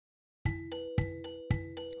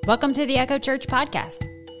Welcome to the Echo Church podcast.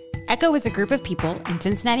 Echo is a group of people in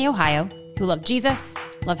Cincinnati, Ohio, who love Jesus,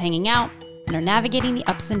 love hanging out, and are navigating the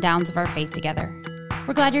ups and downs of our faith together.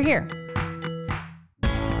 We're glad you're here.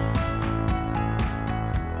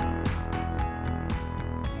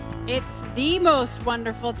 It's the most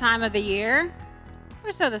wonderful time of the year,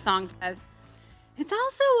 or so the song says. It's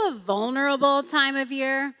also a vulnerable time of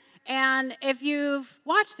year, and if you've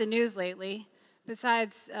watched the news lately,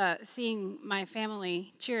 besides seeing my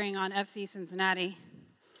family cheering on FC Cincinnati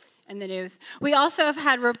in the news, we also have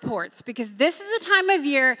had reports, because this is the time of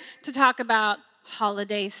year to talk about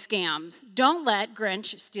holiday scams. Don't let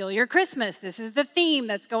Grinch steal your Christmas. This is the theme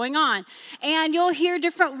that's going on. And you'll hear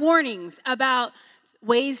different warnings about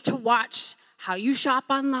ways to watch how you shop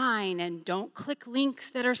online, and don't click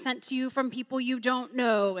links that are sent to you from people you don't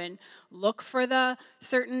know, and look for the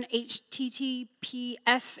certain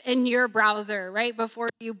HTTPS in your browser right before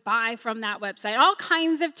you buy from that website. All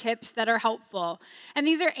kinds of tips that are helpful. And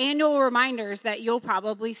these are annual reminders that you'll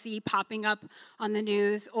probably see popping up on the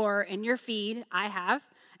news or in your feed. I have.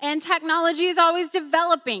 And technology is always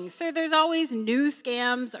developing, so there's always new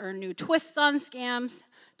scams or new twists on scams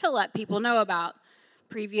to let people know about.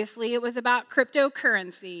 Previously, it was about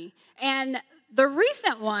cryptocurrency. And the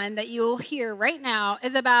recent one that you'll hear right now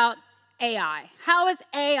is about AI. How is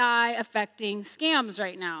AI affecting scams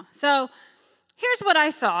right now? So here's what I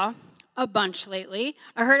saw a bunch lately.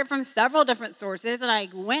 I heard it from several different sources, and I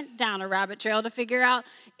went down a rabbit trail to figure out,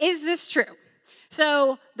 is this true?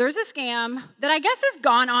 So there's a scam that I guess has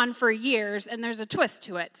gone on for years, and there's a twist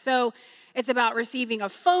to it. So it's about receiving a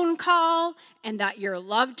phone call and that your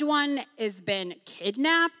loved one has been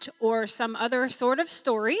kidnapped or some other sort of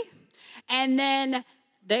story. And then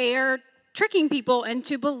they're tricking people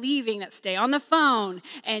into believing that stay on the phone.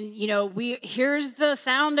 And, here's the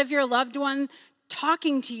sound of your loved one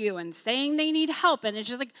talking to you and saying they need help. And it's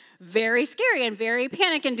just like very scary and very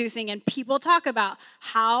panic inducing. And people talk about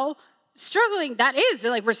how struggling that is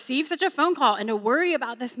to receive such a phone call and to worry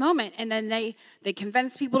about this moment. And then they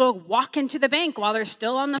convince people to walk into the bank while they're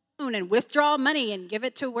still on the phone and withdraw money and give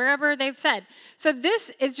it to wherever they've said. So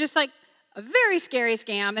this is just a very scary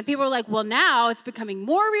scam. And people are like, well, now it's becoming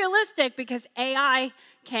more realistic because AI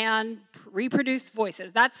can reproduce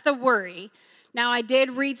voices. That's the worry. Now, I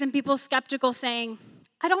did read some people skeptical saying,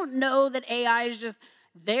 I don't know that AI is just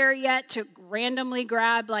there yet to randomly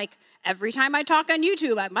grab every time I talk on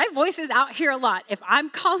YouTube, my voice is out here a lot. If I'm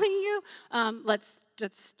calling you, let's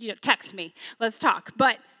text me. Let's talk.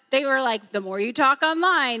 But they were like, the more you talk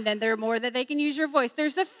online, then the more that they can use your voice.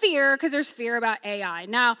 There's a fear, because there's fear about AI.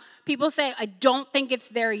 Now, people say, I don't think it's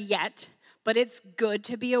there yet, but it's good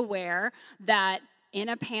to be aware that in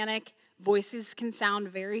a panic, voices can sound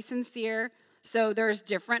very sincere. So there's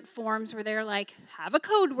different forms where they're like, have a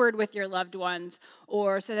code word with your loved ones,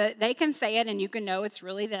 or so that they can say it and you can know it's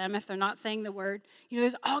really them if they're not saying the word.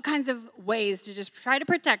 There's all kinds of ways to just try to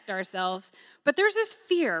protect ourselves. But there's this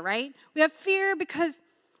fear, right? We have fear because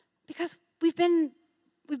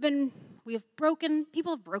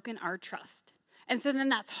people have broken our trust. And so then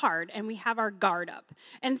that's hard, and we have our guard up.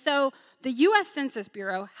 And so the U.S. Census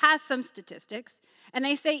Bureau has some statistics. And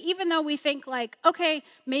they say, even though we think okay,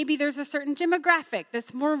 maybe there's a certain demographic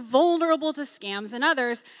that's more vulnerable to scams than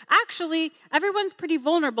others, actually, everyone's pretty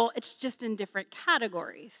vulnerable. It's just in different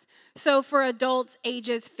categories. So for adults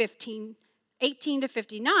ages 18 to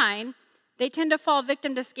 59, they tend to fall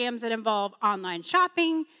victim to scams that involve online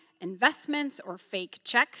shopping, investments, or fake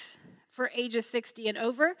checks. For ages 60 and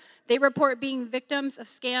over, they report being victims of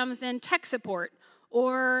scams in tech support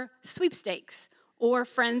or sweepstakes or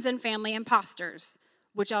friends and family imposters,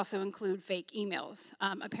 which also include fake emails.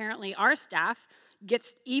 Apparently, our staff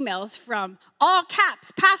gets emails from, all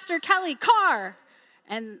caps, Pastor Kelly Carr.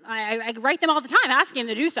 And I write them all the time, asking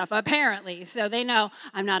them to do stuff, apparently. So they know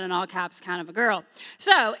I'm not an all caps kind of a girl.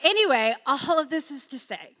 So anyway, all of this is to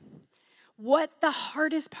say, what the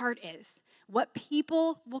hardest part is, what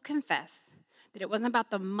people will confess, that it wasn't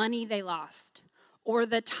about the money they lost or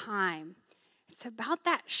the time. It's about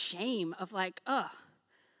that shame of I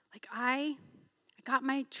got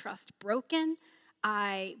my trust broken.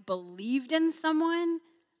 I believed in someone,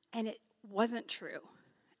 and it wasn't true.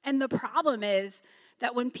 And the problem is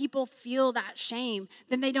that when people feel that shame,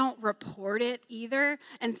 then they don't report it either.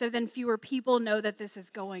 And so then fewer people know that this is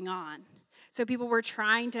going on. So people were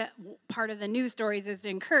part of the news stories is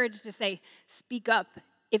encouraged to say, speak up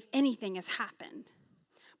if anything has happened.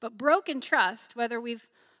 But broken trust, whether we've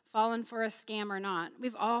fallen for a scam or not,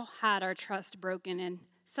 we've all had our trust broken in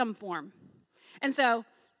some form. And so,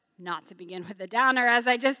 not to begin with a downer as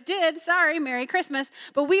I just did, sorry, Merry Christmas,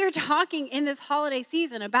 but we are talking in this holiday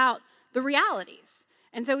season about the realities.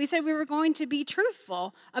 And so we said we were going to be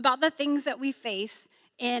truthful about the things that we face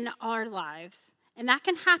in our lives. And that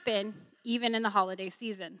can happen even in the holiday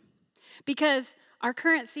season. Because our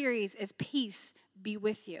current series is Peace Be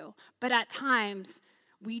With You. But at times,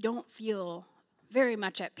 we don't feel very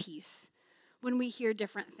much at peace when we hear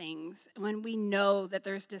different things, when we know that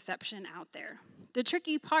there's deception out there. The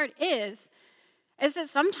tricky part is that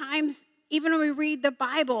sometimes, even when we read the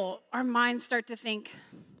Bible, our minds start to think,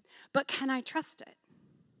 but can I trust it?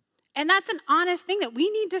 And that's an honest thing that we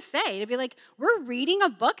need to say, to be like, we're reading a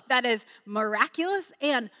book that is miraculous,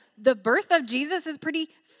 and the birth of Jesus is pretty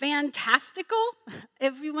fantastical,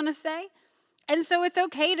 if you want to say. And so it's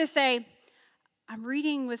okay to say, I'm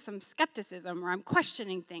reading with some skepticism, or I'm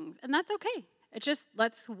questioning things, and that's okay. It's just,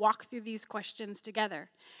 let's walk through these questions together.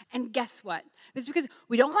 And guess what? It's because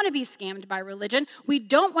we don't want to be scammed by religion. We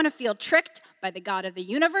don't want to feel tricked by the God of the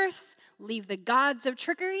universe. Leave the gods of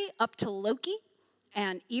trickery up to Loki.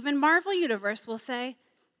 And even Marvel Universe will say,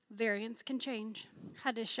 variants can change.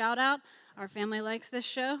 Had to shout out, our family likes this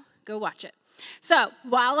show. Go watch it. So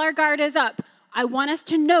while our guard is up, I want us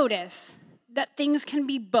to notice that things can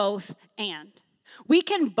be both and. We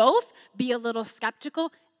can both be a little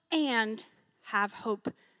skeptical and have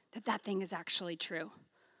hope that that thing is actually true.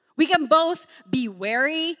 We can both be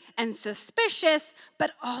wary and suspicious,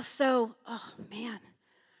 but also, oh man,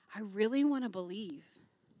 I really want to believe.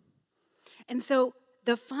 And so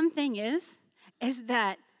the fun thing is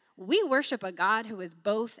that we worship a God who is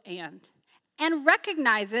both and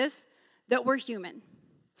recognizes that we're human.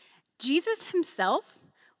 Jesus himself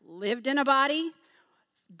lived in a body,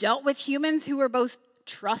 dealt with humans who were both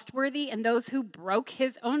trustworthy and those who broke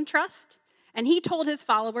his own trust. And he told his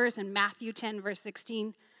followers in Matthew 10, verse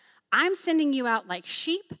 16, I'm sending you out like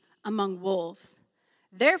sheep among wolves.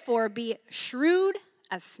 Therefore, be shrewd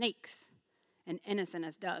as snakes and innocent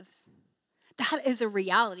as doves. That is a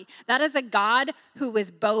reality. That is a God who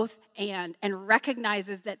is both and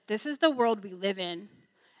recognizes that this is the world we live in.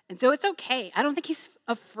 And so it's okay. I don't think he's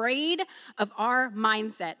afraid of our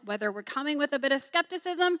mindset, whether we're coming with a bit of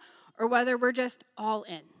skepticism or whether we're just all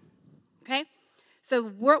in. Okay? So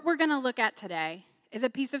what we're going to look at today is a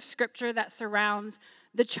piece of scripture that surrounds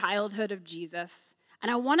the childhood of Jesus.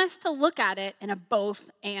 And I want us to look at it in a both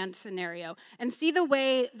and scenario and see the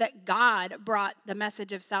way that God brought the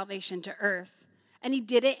message of salvation to earth. And he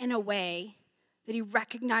did it in a way that he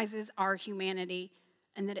recognizes our humanity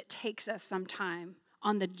and that it takes us some time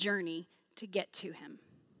on the journey to get to him.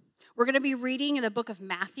 We're going to be reading in the book of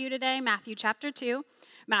Matthew today, Matthew chapter 2.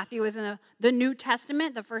 Matthew is in the New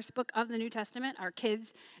Testament, the first book of the New Testament. Our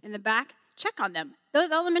kids in the back, check on them.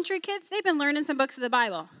 Those elementary kids, they've been learning some books of the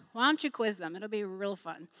Bible. Why don't you quiz them? It'll be real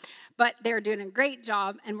fun. But they're doing a great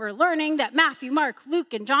job, and we're learning that Matthew, Mark,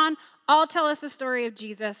 Luke, and John all tell us the story of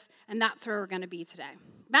Jesus, and that's where we're going to be today.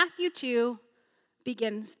 Matthew 2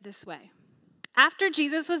 begins this way. After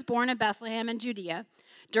Jesus was born in Bethlehem in Judea,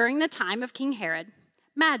 during the time of King Herod,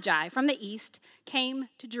 Magi from the east came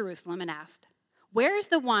to Jerusalem and asked, where is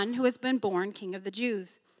the one who has been born King of the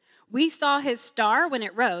Jews? We saw his star when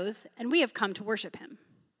it rose, and we have come to worship him.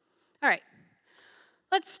 All right,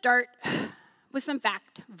 let's start with some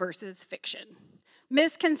fact versus fiction.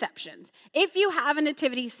 Misconceptions. If you have a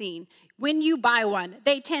nativity scene, when you buy one,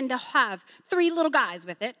 they tend to have 3 little guys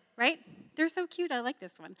with it, right? They're so cute. I like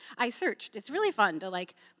this one. I searched. It's really fun to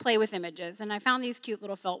play with images, and I found these cute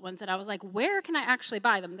little felt ones, and I was like, where can I actually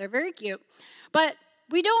buy them? They're very cute, but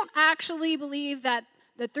we don't actually believe that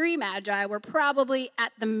the 3 Magi were probably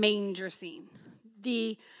at the manger scene,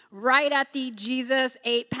 right at the Jesus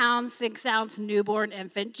 8-pound, 6-ounce newborn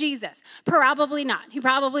infant Jesus. Probably not. They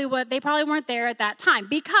probably weren't there at that time,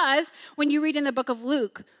 because when you read in the book of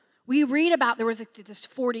Luke, we read about there was this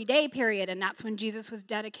 40-day period, and that's when Jesus was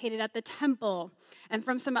dedicated at the temple. And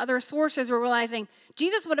from some other sources, we're realizing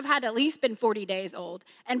Jesus would have had at least been 40 days old.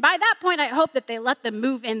 And by that point, I hope that they let them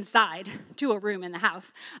move inside to a room in the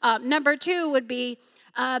house. Number 2 would be,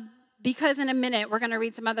 because in a minute, we're going to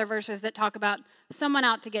read some other verses that talk about someone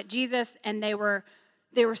out to get Jesus, and they were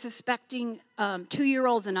suspecting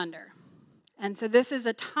 2-year-olds and under. And so this is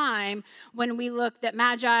a time when we look that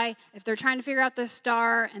Magi, if they're trying to figure out the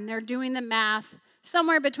star and they're doing the math,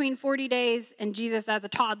 somewhere between 40 days and Jesus as a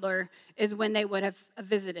toddler is when they would have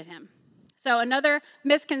visited him. So another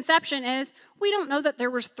misconception is we don't know that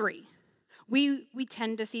there was 3. We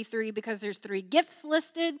tend to see 3 because there's 3 gifts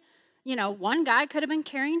listed. One guy could have been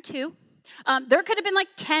carrying 2. There could have been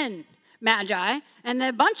 10 Magi, and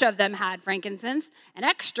a bunch of them had frankincense and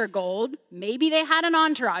extra gold. Maybe they had an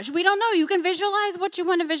entourage. We don't know. You can visualize what you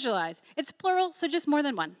want to visualize. It's plural, so just more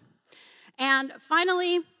than one. And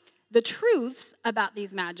finally, the truths about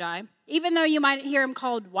these magi, even though you might hear them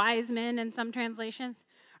called wise men in some translations,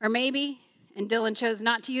 or maybe, and Dylan chose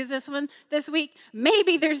not to use this one this week,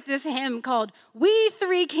 maybe there's this hymn called We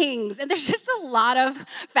Three Kings, and there's just a lot of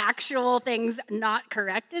factual things not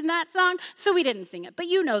correct in that song, so we didn't sing it, but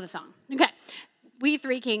you know the song. Okay, We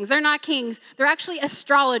Three Kings. They're not kings. They're actually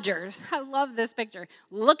astrologers. I love this picture.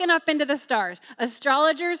 Looking up into the stars.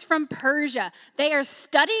 Astrologers from Persia. They are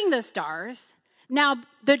studying the stars. Now,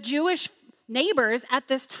 the Jewish neighbors at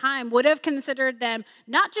this time would have considered them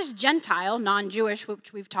not just Gentile, non-Jewish,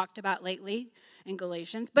 which we've talked about lately in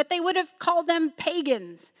Galatians, but they would have called them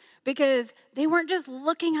pagans because they weren't just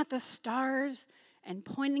looking at the stars and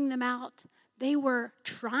pointing them out. They were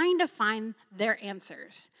trying to find their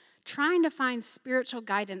answers, trying to find spiritual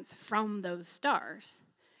guidance from those stars.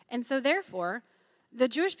 And so therefore, the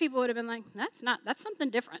Jewish people would have been like, that's something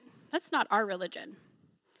different. That's not our religion.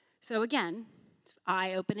 So again, it's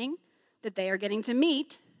eye-opening that they are getting to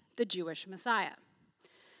meet the Jewish Messiah.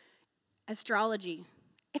 Astrology.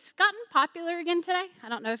 It's gotten popular again today. I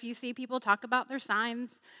don't know if you see people talk about their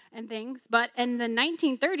signs and things, but in the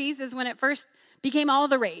 1930s is when it first became all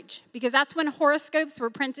the rage, because that's when horoscopes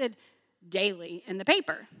were printed daily in the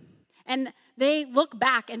paper. And they look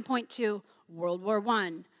back and point to World War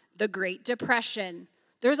I, the Great Depression.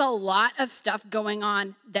 There's a lot of stuff going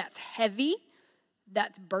on that's heavy,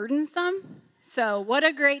 that's burdensome. So what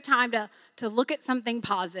a great time to look at something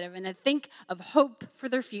positive and to think of hope for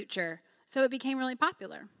their future. So it became really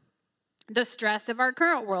popular. The stress of our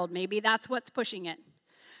current world, maybe that's what's pushing it.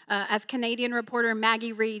 As Canadian reporter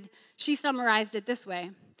Magi Reed, she summarized it this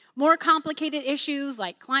way. More complicated issues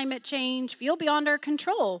like climate change feel beyond our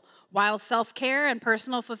control, while self-care and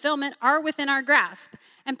personal fulfillment are within our grasp,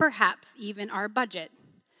 and perhaps even our budget.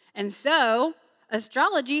 And so,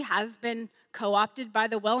 astrology has been co-opted by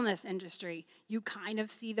the wellness industry. You kind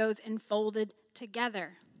of see those enfolded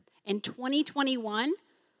together. In 2021,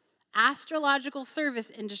 astrological service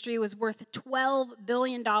industry was worth $12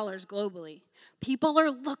 billion globally. People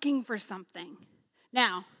are looking for something.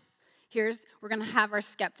 Now, we're going to have our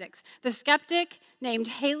skeptics. The skeptic named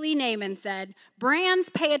Haley Naiman said, brands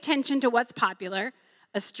pay attention to what's popular,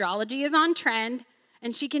 astrology is on trend,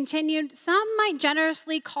 and she continued, some might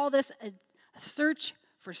generously call this a search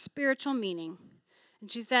for spiritual meaning.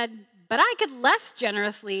 And she said, but I could less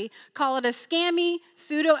generously call it a scammy,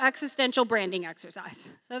 pseudo-existential branding exercise.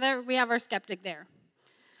 So there we have our skeptic there.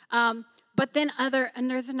 But then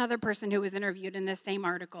there's another person who was interviewed in this same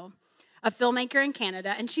article, a filmmaker in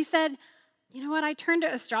Canada, and she said, you know what, I turned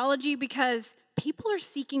to astrology because people are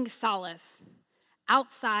seeking solace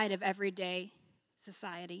outside of everyday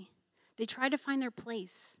society. They try to find their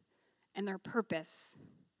place and their purpose.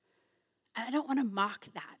 And I don't want to mock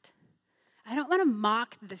that. I don't want to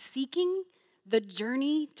mock the seeking, the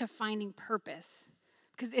journey to finding purpose.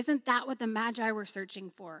 Because isn't that what the Magi were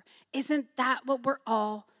searching for? Isn't that what we're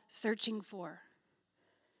all searching for?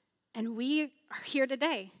 And we are here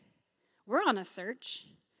today. We're on a search.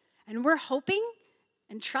 And we're hoping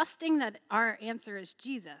and trusting that our answer is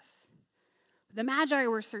Jesus. The Magi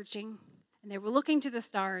were searching, and they were looking to the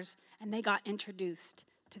stars, and they got introduced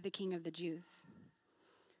to the King of the Jews.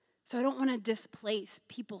 So I don't want to displace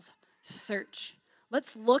people's search.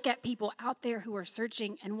 Let's look at people out there who are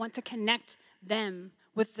searching and want to connect them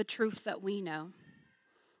with the truth that we know.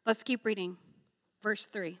 Let's keep reading. Verse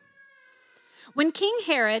 3. When King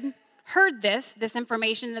Herod heard this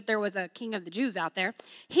information that there was a king of the Jews out there,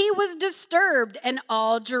 he was disturbed, and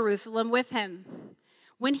all Jerusalem with him.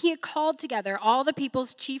 When he had called together all the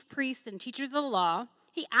people's chief priests and teachers of the law,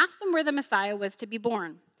 he asked them where the Messiah was to be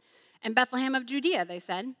born. In Bethlehem of Judea, they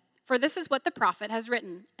said, for this is what the prophet has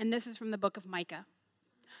written, and this is from the book of Micah.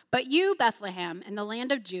 But you, Bethlehem, in the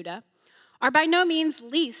land of Judah, are by no means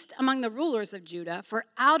least among the rulers of Judah, for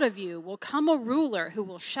out of you will come a ruler who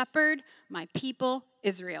will shepherd my people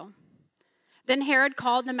Israel. Then Herod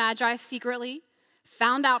called the Magi secretly,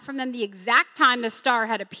 found out from them the exact time the star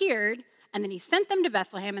had appeared, and then he sent them to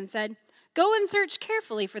Bethlehem and said, go and search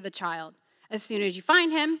carefully for the child. As soon as you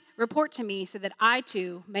find him, report to me so that I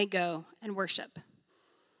too may go and worship.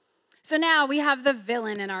 So now we have the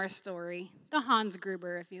villain in our story, the Hans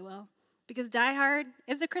Gruber, if you will, because Die Hard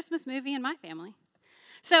is a Christmas movie in my family.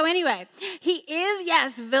 So anyway, he is,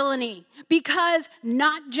 yes, villainy, because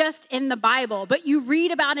not just in the Bible, but you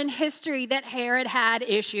read about in history that Herod had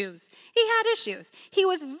issues. He had issues. He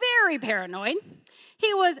was very paranoid.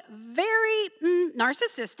 He was very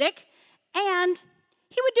narcissistic, and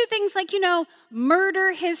he would do things like,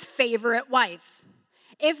 murder his favorite wife.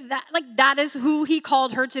 if that is who he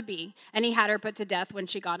called her to be, and he had her put to death when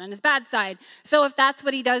she got on his bad side. So if that's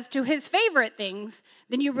what he does to his favorite things,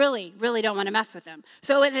 then you really, really don't want to mess with him.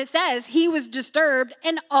 So when it says he was disturbed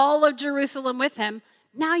and all of Jerusalem with him,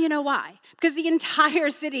 now you know why. Because the entire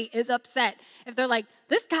city is upset. If they're like,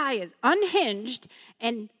 this guy is unhinged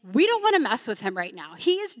and we don't want to mess with him right now.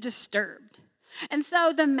 He is disturbed. And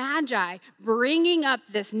so the Magi bringing up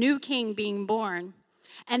this new king being born.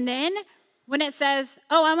 And then when it says,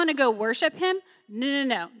 oh, I want to go worship him.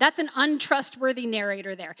 No. That's an untrustworthy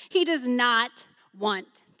narrator there. He does not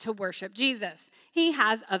want to worship Jesus. He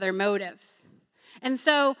has other motives. And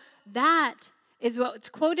so that is what's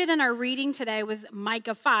quoted in our reading today was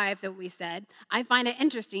Micah 5 that we said. I find it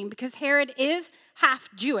interesting because Herod is half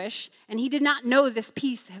Jewish, and he did not know this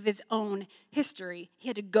piece of his own history. He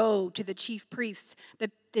had to go to the chief priests,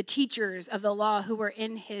 the teachers of the law who were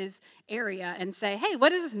in his area and say, hey, what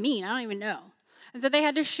does this mean? I don't even know. And so they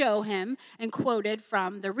had to show him and quoted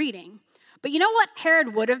from the reading. But you know what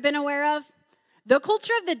Herod would have been aware of? The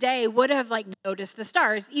culture of the day would have noticed the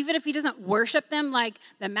stars, even if he doesn't worship them like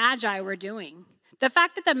the Magi were doing. The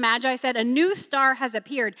fact that the Magi said a new star has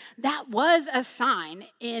appeared, that was a sign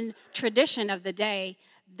in tradition of the day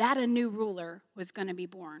that a new ruler was going to be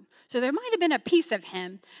born. So there might have been a piece of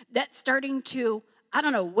him that's starting to, I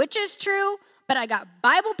don't know which is true, but I got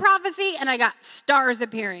Bible prophecy and I got stars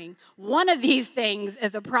appearing. One of these things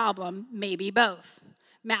is a problem, maybe both.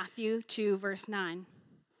 Matthew 2, verse 9.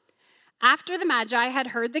 After the Magi had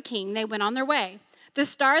heard the king, they went on their way. The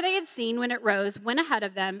star they had seen when it rose went ahead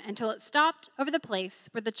of them until it stopped over the place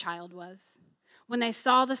where the child was. When they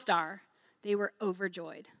saw the star, they were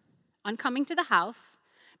overjoyed. On coming to the house,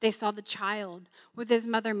 they saw the child with his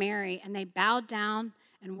mother Mary, and they bowed down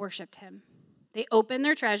and worshiped him. They opened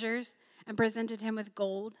their treasures and presented him with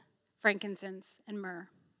gold, frankincense, and myrrh.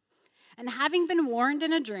 And having been warned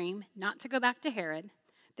in a dream not to go back to Herod,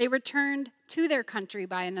 they returned to their country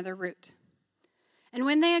by another route. And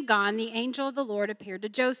when they had gone, the angel of the Lord appeared to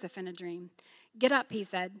Joseph in a dream. Get up, he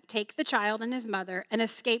said, take the child and his mother and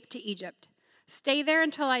escape to Egypt. Stay there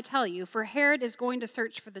until I tell you, for Herod is going to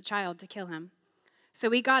search for the child to kill him. So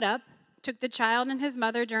he got up, took the child and his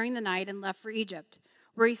mother during the night and left for Egypt,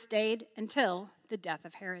 where he stayed until the death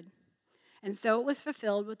of Herod. And so it was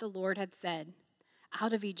fulfilled what the Lord had said,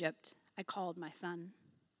 out of Egypt I called my son.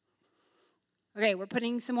 Okay, we're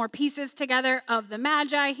putting some more pieces together of the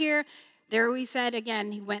Magi here. There we said,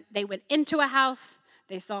 again, they went into a house.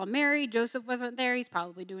 They saw Mary. Joseph wasn't there. He's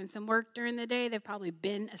probably doing some work during the day. They've probably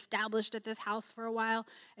been established at this house for a while.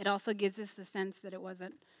 It also gives us the sense that it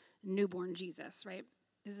wasn't newborn Jesus, right?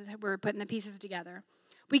 This is how we're putting the pieces together.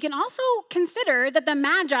 We can also consider that the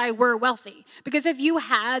Magi were wealthy, because if you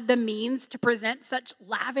had the means to present such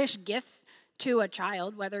lavish gifts to a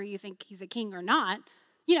child, whether you think he's a king or not,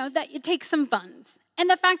 that it takes some funds. And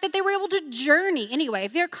the fact that they were able to journey anyway,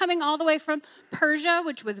 if they're coming all the way from Persia,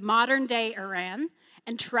 which was modern day Iran,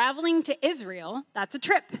 and traveling to Israel, that's a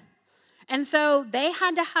trip. And so they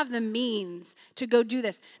had to have the means to go do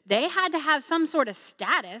this. They had to have some sort of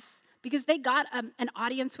status because they got an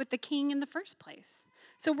audience with the king in the first place.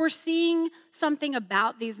 So we're seeing something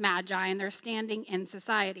about these Magi and their standing in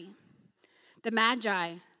society. The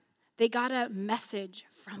Magi, they got a message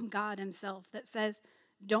from God himself that says,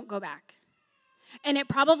 don't go back. And it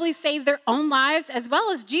probably saved their own lives as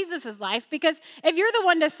well as Jesus' life, because if you're the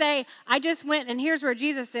one to say, I just went and here's where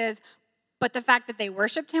Jesus is, but the fact that they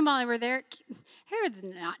worshiped him while they were there, Herod's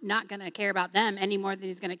not going to care about them any more than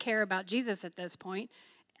he's going to care about Jesus at this point.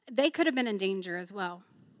 They could have been in danger as well.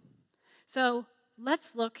 So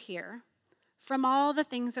let's look here from all the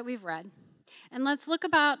things that we've read, and let's look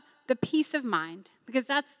about the peace of mind, because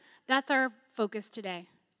that's our focus today.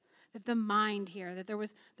 That the mind here, that there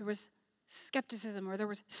was skepticism, or there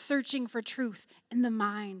was searching for truth in the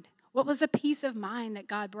mind. What was the peace of mind that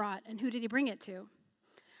God brought, and who did he bring it to?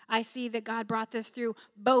 I see that God brought this through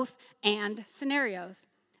both and scenarios.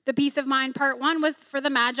 The peace of mind part one was for the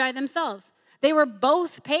Magi themselves. They were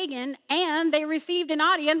both pagan, and they received an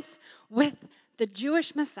audience with the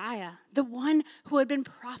Jewish Messiah, the one who had been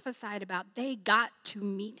prophesied about. They got to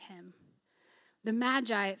meet him. The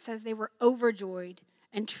Magi, it says they were overjoyed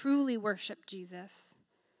and truly worshiped Jesus.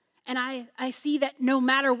 And I see that no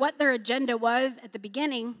matter what their agenda was at the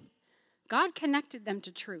beginning, God connected them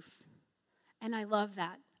to truth. And I love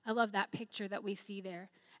that. I love that picture that we see there.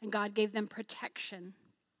 And God gave them protection.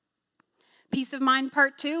 Peace of mind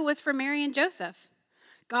part two was for Mary and Joseph.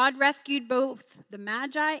 God rescued both the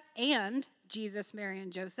Magi and Jesus, Mary,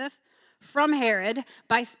 and Joseph from Herod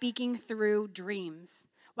by speaking through dreams.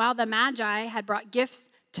 While the Magi had brought gifts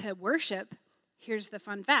to worship, here's the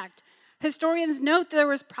fun fact. Historians note there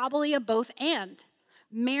was probably a both and.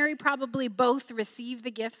 Mary probably both received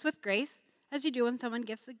the gifts with grace, as you do when someone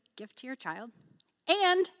gives a gift to your child,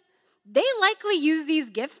 and they likely used these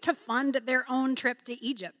gifts to fund their own trip to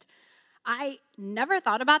Egypt. I never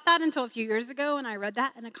thought about that until a few years ago when I read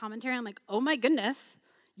that in a commentary. I'm like, oh my goodness,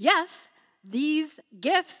 yes, these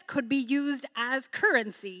gifts could be used as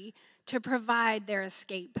currency to provide their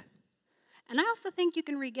escape. And I also think you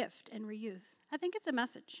can regift and reuse. I think it's a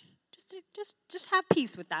message. Just have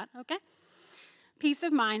peace with that, okay? Peace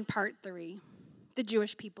of mind, part 3, the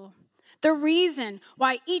Jewish people. The reason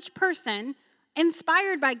why each person,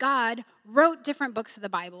 inspired by God, wrote different books of the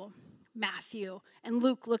Bible. Matthew and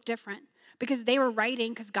Luke look different because they were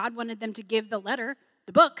writing because God wanted them to give the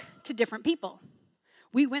book, to different people.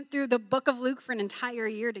 We went through the book of Luke for an entire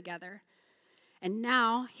year together. And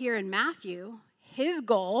now, here in Matthew, his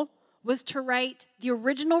goal was to write the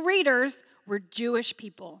original readers were Jewish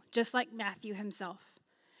people, just like Matthew himself.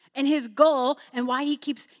 And his goal, and why he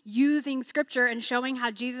keeps using scripture and showing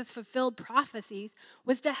how Jesus fulfilled prophecies,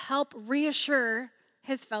 was to help reassure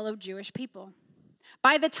his fellow Jewish people.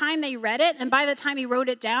 By the time they read it, and by the time he wrote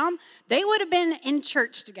it down, they would have been in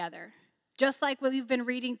church together, just like what we've been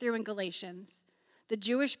reading through in Galatians. The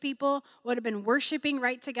Jewish people would have been worshiping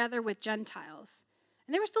right together with Gentiles.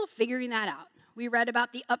 And they were still figuring that out. We read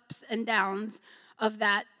about the ups and downs of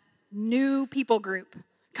that new people group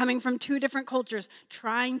coming from 2 different cultures,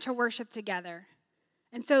 trying to worship together.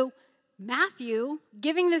 And so Matthew,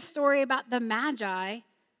 giving this story about the Magi,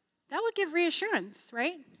 that would give reassurance,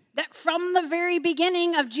 right? That from the very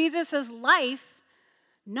beginning of Jesus' life,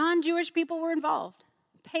 non-Jewish people were involved.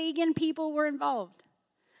 Pagan people were involved.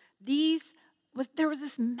 There was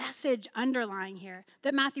this message underlying here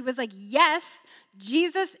that Matthew was like, yes,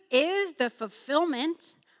 Jesus is the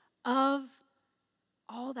fulfillment of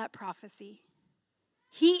all that prophecy.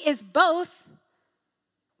 He is both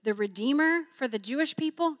the Redeemer for the Jewish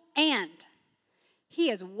people, and he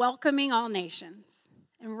is welcoming all nations.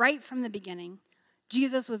 And right from the beginning,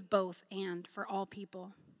 Jesus was both and for all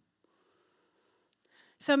people.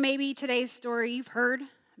 So maybe today's story you've heard,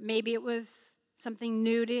 maybe it was something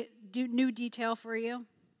new detail for you.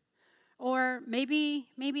 Or maybe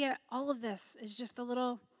all of this is just a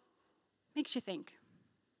little, makes you think.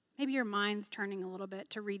 Maybe your mind's turning a little bit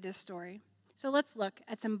to read this story. So let's look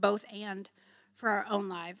at some both and for our own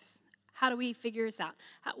lives. How do we figure this out?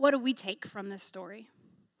 What do we take from this story?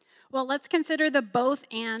 Well, let's consider the both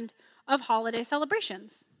and of holiday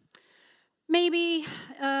celebrations. Maybe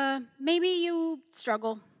you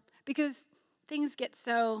struggle because things get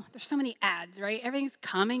there's so many ads, right? Everything's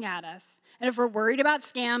coming at us. And if we're worried about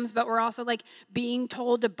scams, but we're also like being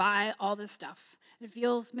told to buy all this stuff, it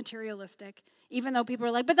feels materialistic, even though people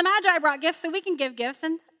are like, but the Magi brought gifts, so we can give gifts,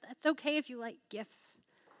 and that's okay if you like gifts.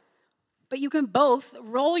 But you can both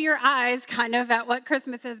roll your eyes kind of at what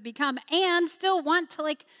Christmas has become and still want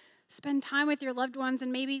to spend time with your loved ones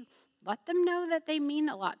and maybe let them know that they mean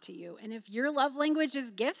a lot to you. And if your love language is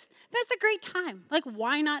gifts, that's a great time.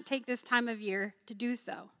 Why not take this time of year to do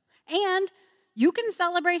so? And you can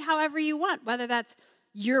celebrate however you want, whether that's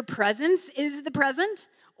your presence is the present,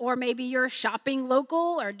 or maybe you're shopping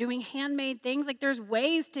local or doing handmade things. There's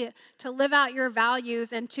ways to live out your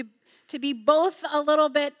values and to be both a little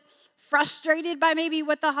bit frustrated by maybe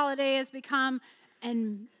what the holiday has become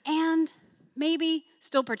and maybe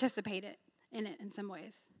still participate in it in some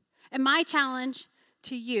ways. And my challenge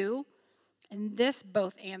to you in this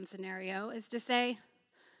both and scenario is to say,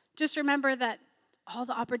 just remember that all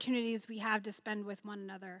the opportunities we have to spend with one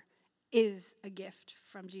another is a gift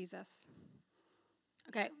from Jesus.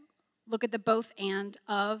 Okay, look at the both and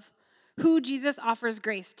of who Jesus offers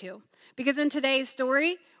grace to. Because in today's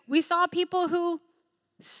story, we saw people who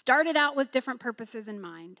started out with different purposes in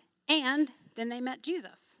mind, and then they met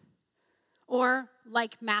Jesus. Or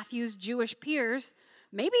like Matthew's Jewish peers,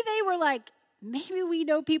 maybe they were maybe we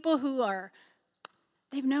know people who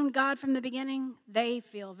they've known God from the beginning, they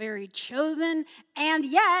feel very chosen, and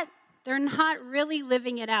yet they're not really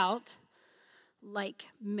living it out like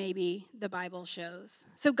maybe the Bible shows.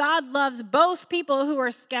 So God loves both people who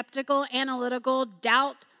are skeptical, analytical,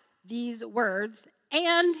 doubt these words,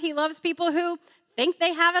 and he loves people who think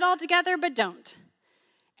they have it all together but don't.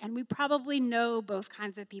 And we probably know both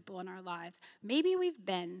kinds of people in our lives. Maybe we've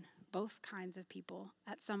been both kinds of people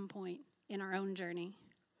at some point in our own journey.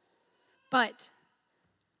 But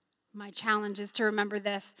my challenge is to remember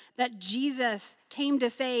this, that Jesus came to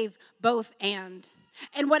save both and.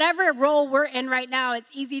 And whatever role we're in right now, it's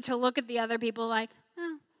easy to look at the other people like,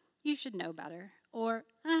 you should know better, or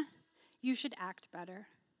you should act better.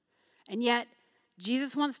 And yet,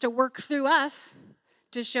 Jesus wants to work through us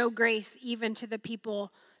to show grace even to the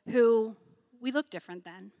people who we look different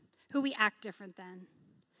than, who we act different than,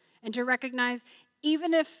 and to recognize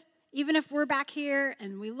even if we're back here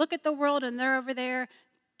and we look at the world and they're over there,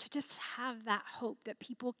 to just have that hope that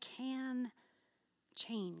people can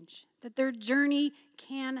change, that their journey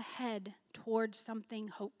can head towards something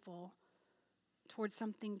hopeful, towards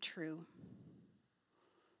something true.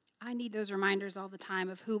 I need those reminders all the time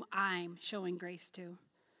of whom I'm showing grace to.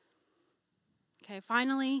 Okay,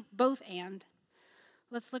 finally, both and.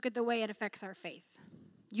 Let's look at the way it affects our faith.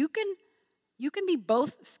 You can be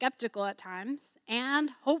both skeptical at times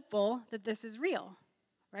and hopeful that this is real,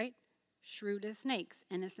 right? Shrewd as snakes,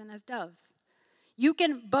 innocent as doves. You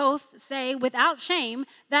can both say without shame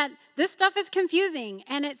that this stuff is confusing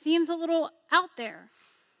and it seems a little out there.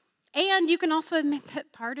 And you can also admit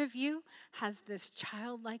that part of you has this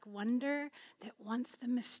childlike wonder that wants the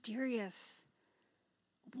mysterious,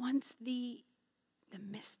 wants the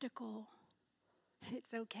mystical. And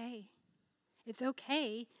it's okay. It's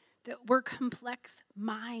okay that we're complex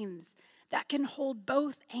minds that can hold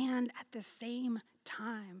both and at the same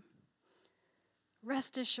time.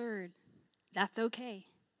 Rest assured, that's okay.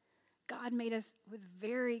 God made us with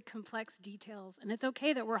very complex details, and it's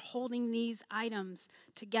okay that we're holding these items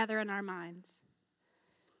together in our minds.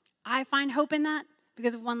 I find hope in that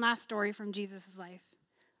because of one last story from Jesus' life,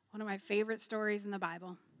 one of my favorite stories in the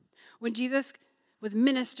Bible. When Jesus was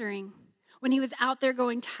ministering, when he was out there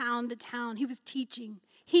going town to town, he was teaching,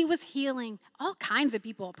 he was healing, all kinds of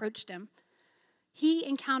people approached him. He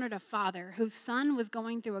encountered a father whose son was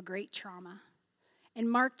going through a great trauma. In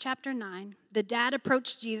Mark chapter 9, the dad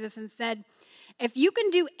approached Jesus and said, "If you can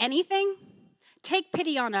do anything, take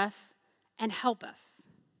pity on us and help us."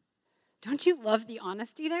 Don't you love the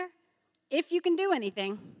honesty there? If you can do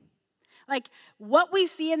anything. Like, what we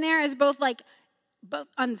see in there is both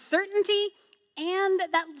uncertainty and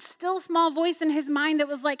that still small voice in his mind that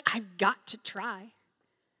was like, I've got to try,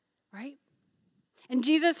 right? And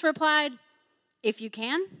Jesus replied, "If you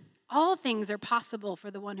can, all things are possible for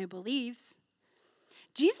the one who believes."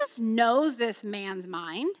 Jesus knows this man's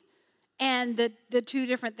mind and the two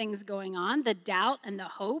different things going on, the doubt and the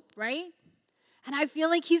hope, right? And I feel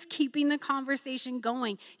like he's keeping the conversation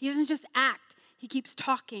going. He doesn't just act, he keeps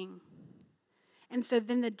talking. And so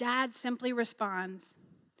then the dad simply responds,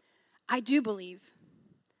 "I do believe.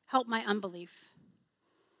 Help my unbelief."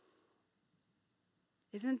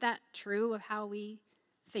 Isn't that true of how we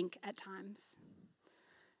think at times?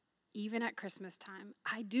 Even at Christmas time.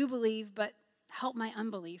 I do believe, but help my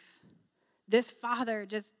unbelief. This father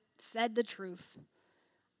just said the truth.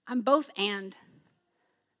 I'm both and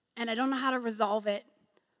I don't know how to resolve it,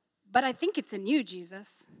 but I think it's in you,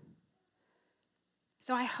 Jesus.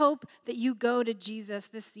 So I hope that you go to Jesus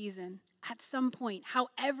this season at some point,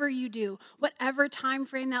 however you do, whatever time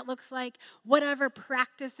frame that looks like, whatever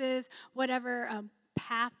practices, whatever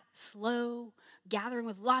path, slow, gathering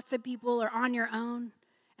with lots of people or on your own.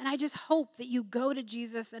 And I just hope that you go to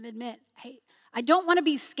Jesus and admit, hey, I don't want to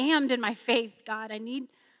be scammed in my faith, God. I need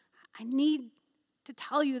to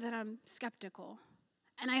tell you that I'm skeptical.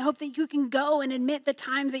 And I hope that you can go and admit the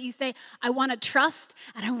times that you say, I want to trust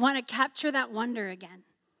and I want to capture that wonder again.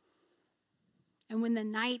 And when the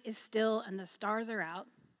night is still and the stars are out,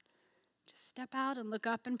 just step out and look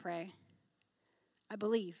up and pray. I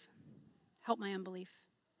believe. Help my unbelief.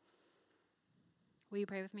 Will you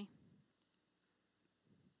pray with me?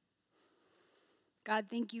 God,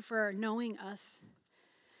 thank you for knowing us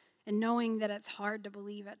and knowing that it's hard to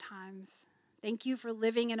believe at times. Thank you for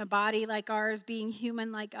living in a body like ours, being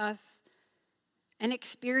human like us, and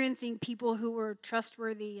experiencing people who were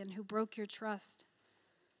trustworthy and who broke your trust.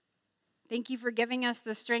 Thank you for giving us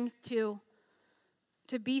the strength to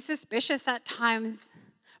be suspicious at times,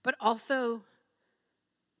 but also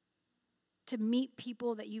to meet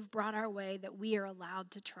people that you've brought our way that we are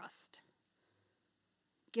allowed to trust.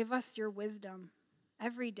 Give us your wisdom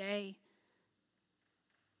every day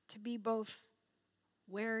to be both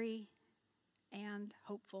wary and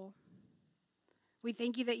hopeful. We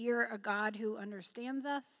thank you that you're a God who understands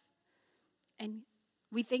us, and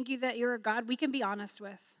we thank you that you're a God we can be honest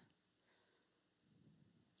with.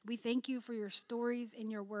 We thank you for your stories in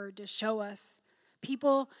your word to show us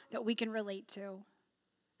people that we can relate to,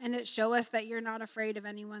 and that show us that you're not afraid of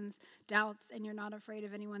anyone's doubts and you're not afraid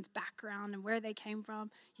of anyone's background and where they came from.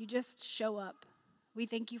 You just show up. We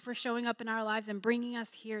thank you for showing up in our lives and bringing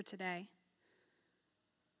us here today.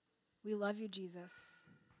 We love you, Jesus.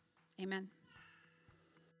 Amen.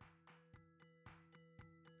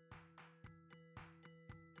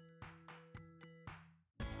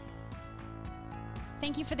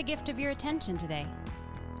 Thank you for the gift of your attention today.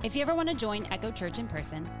 If you ever want to join Echo Church in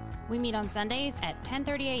person, we meet on Sundays at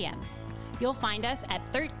 10:30 a.m. You'll find us at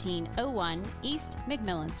 1301 East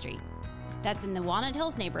McMillan Street. That's in the Walnut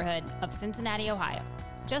Hills neighborhood of Cincinnati, Ohio,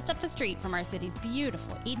 just up the street from our city's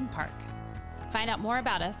beautiful Eden Park. Find out more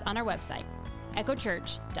about us on our website,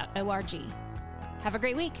 echochurch.org. Have a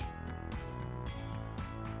great week.